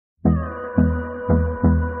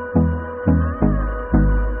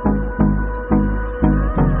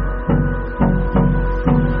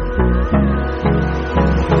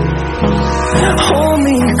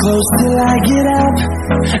close till I get up.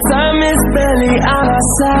 Time is barely on our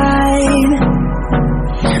side.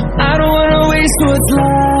 I don't wanna waste what's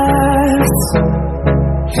left.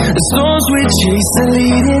 The storms we chase are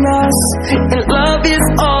leading us, and love is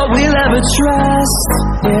all we'll ever trust.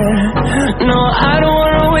 Yeah, no, I don't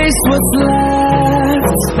wanna waste what's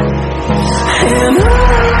left. And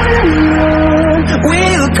on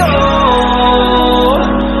we'll go,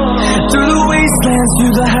 through the wastelands,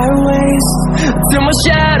 through the highways, till my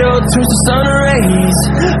shadow turns to sun rays.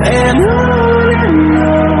 And on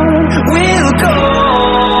we'll go,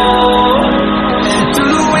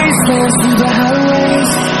 through the wastelands, through the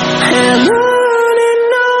highways, and on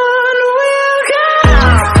we'll go.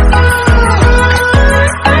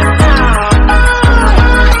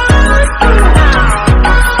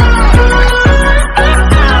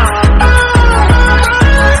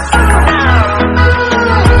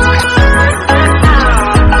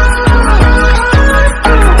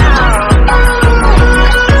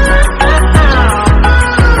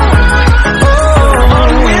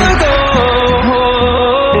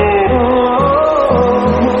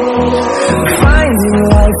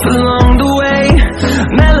 Along the way,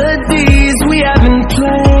 melodies we haven't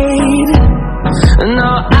played. No,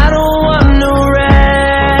 I don't want no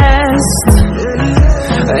rest.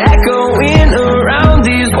 Echoing around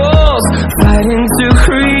these walls, fighting to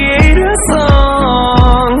create a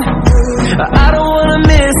song. I don't wanna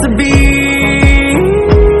miss a beat.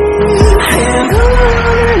 And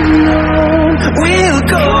on we'll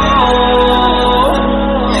go,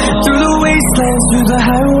 through the wastelands, through the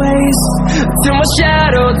highways, till my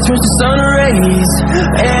shadow turns to sun rays.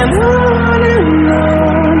 And on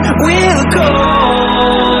we'll go,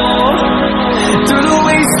 through the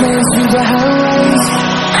wastelands, through the highways,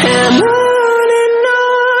 and on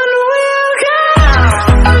we'll go.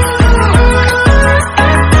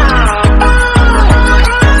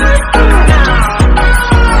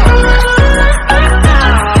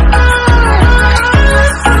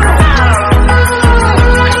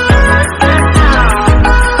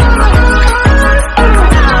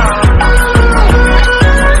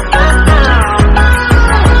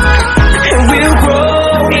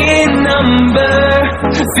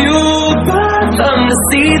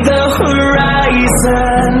 See the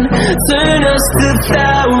horizon, turn us to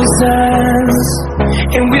thousands,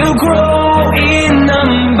 and we'll grow in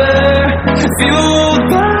number. Fueled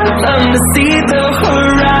by them to see the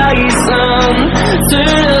horizon,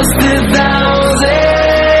 turn us to thousands.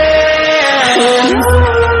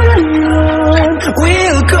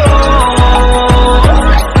 We'll go,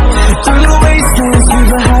 through the wastelands, through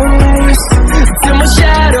the highways, till my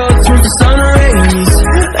shadow turns to sun rays.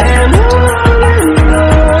 And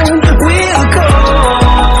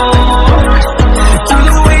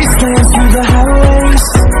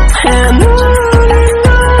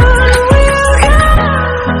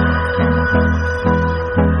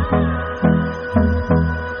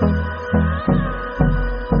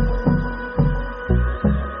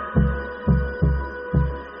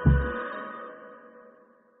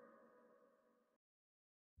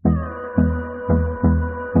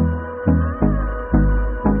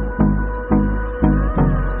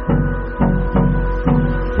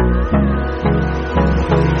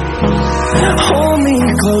hold me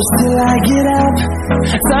close till I get up.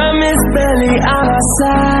 Time is barely on our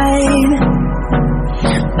side.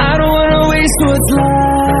 I don't wanna waste what's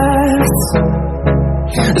left.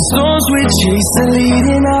 The storms we chase are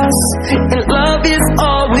leading us, and love is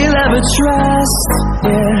all we'll ever trust.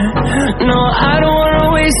 Yeah, no, I don't wanna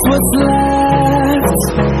waste what's left.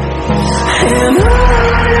 And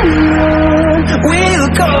on we'll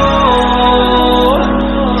go,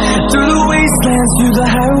 through the wastelands, through the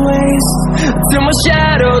highways, till my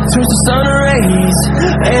shadow turns to sun rays.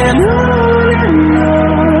 And on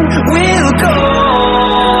we'll go,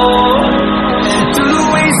 through the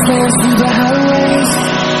wastelands, through the highways,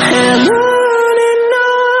 and on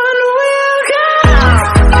we'll go.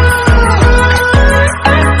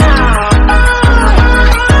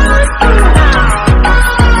 And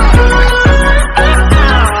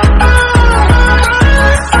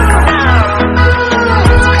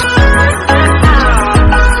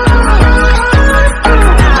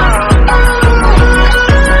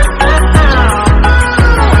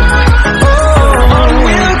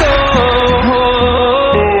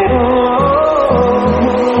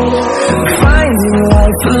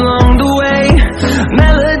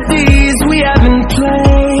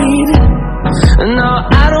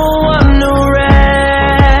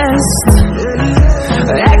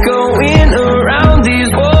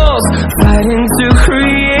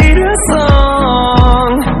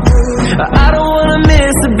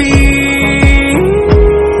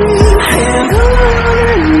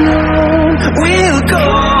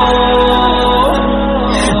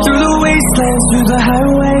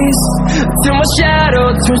till my shadow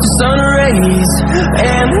turns to sun rays.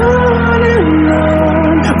 And on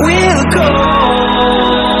we'll go,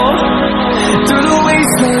 through the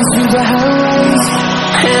wastelands, through the highways.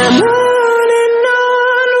 And on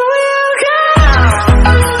we'll go.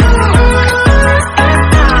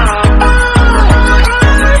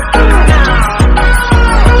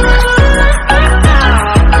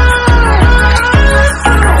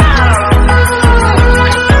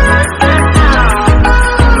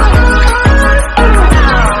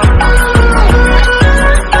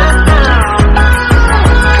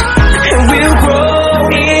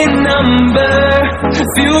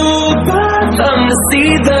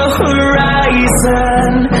 See the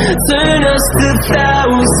horizon, turn us to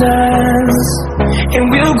thousands, and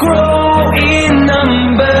we'll grow in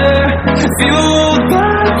number. Fueled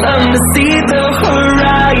by them to see the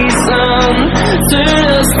horizon, turn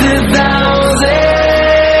us to thousands.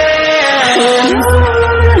 And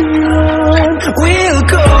on we'll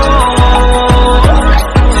go,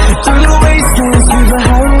 through the wastelands, through the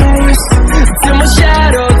highways, till my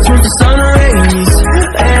shadow turns to sun rays.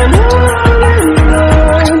 And on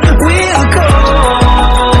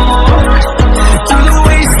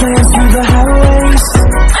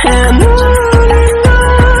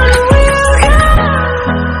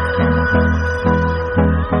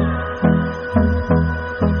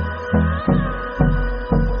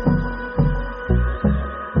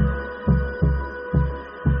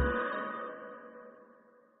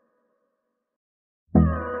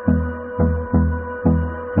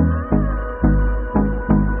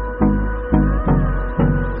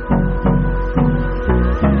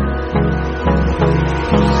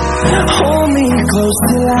close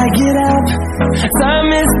till I get up.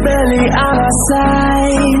 Time is barely on our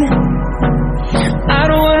side. I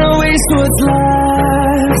don't wanna waste what's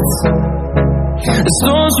left. The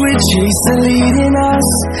storms we chase are leading us,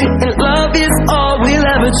 and love is all we'll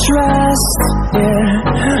ever trust. Yeah,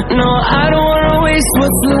 no, I don't wanna waste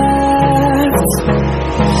what's left.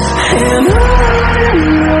 And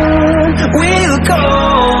on we'll go,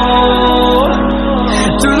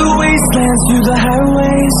 through the wastelands, through the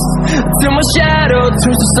highways, till my shadow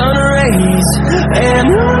turns to sun